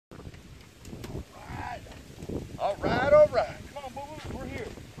All right, all right. Come on, boo-boo, we're here.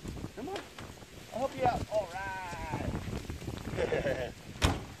 Come on, I'll help you out. All right.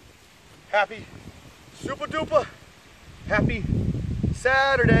 Happy, super duper, happy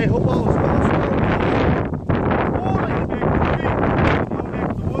Saturday. Hope all is well.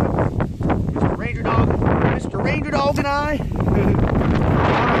 Mr. Ranger Dog and I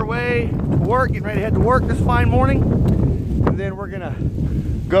on our way to work, getting ready to head to work this fine morning, and then we're gonna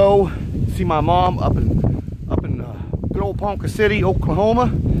go see my mom up in good old Ponca City,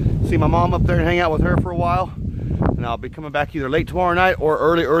 Oklahoma. See my mom up there and hang out with her for a while, and I'll be coming back either late tomorrow night or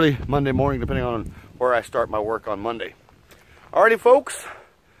early Monday morning, depending on where I start my work on Monday. Alrighty, folks.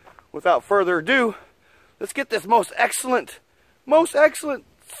 Without further ado, let's get this most excellent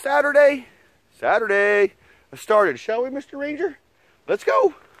Saturday started, shall we, Mr. Ranger? Let's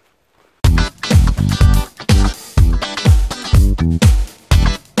go.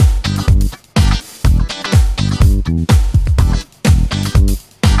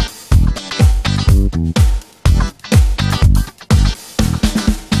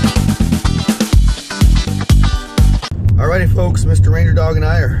 Alrighty, folks, Mr. Ranger Dog and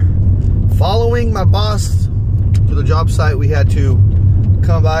I are following my boss to the job site. We had to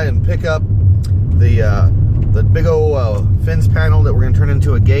come by and pick up the big old fence panel that we're going to turn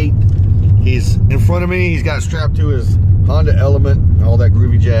into a gate. He's in front of me. He's got it strapped to his Honda Element, all that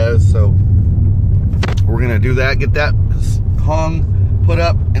groovy jazz. So we're going to do that, get that hung, put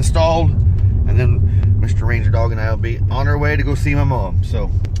up, installed, and then Mr. Ranger Dog and I will be on our way to go see my mom.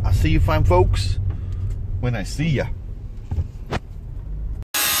 So I'll see you fine folks when I see ya.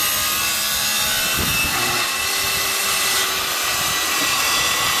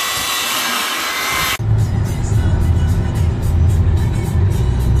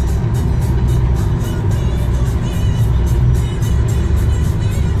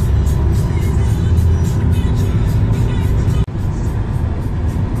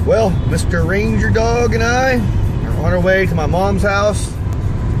 Well, Mr. Ranger Dog and I are on our way to my mom's house.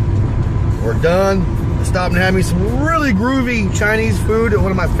 We're done. I stopped and had me some really groovy Chinese food at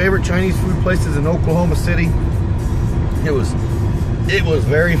one of my favorite Chinese food places in Oklahoma City. It was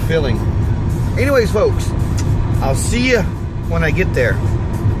very filling. Anyways, folks, I'll see you when I get there.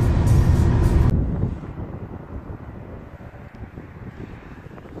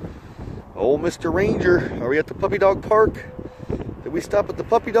 Oh, Mr. Ranger, are we at the puppy dog park? Did we stop at the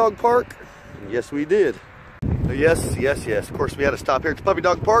puppy dog park? Yes, we did. Yes. Of course, we had to stop here at the puppy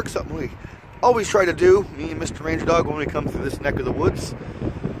dog park, something we always try to do, me and Mr. Ranger Dog, when we come through this neck of the woods.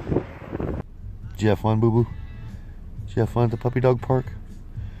 Did you have fun, boo-boo? Did you have fun at the puppy dog park?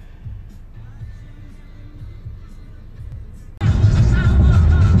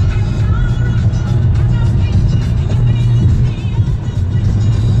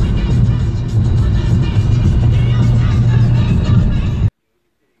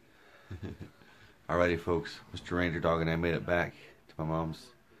 Alrighty, folks, Mr. Ranger Dog and I made it back to my mom's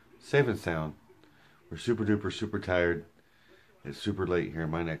safe and sound. We're super duper super tired. It's super late here in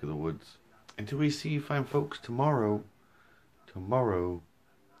my neck of the woods. Until we see you fine folks tomorrow,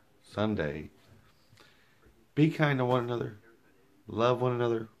 Sunday. Be kind to one another, love one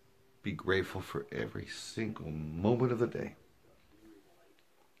another, be grateful for every single moment of the day.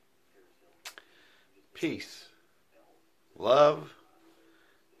 Peace, love,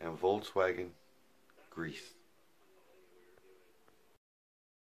 and Volkswagen grease.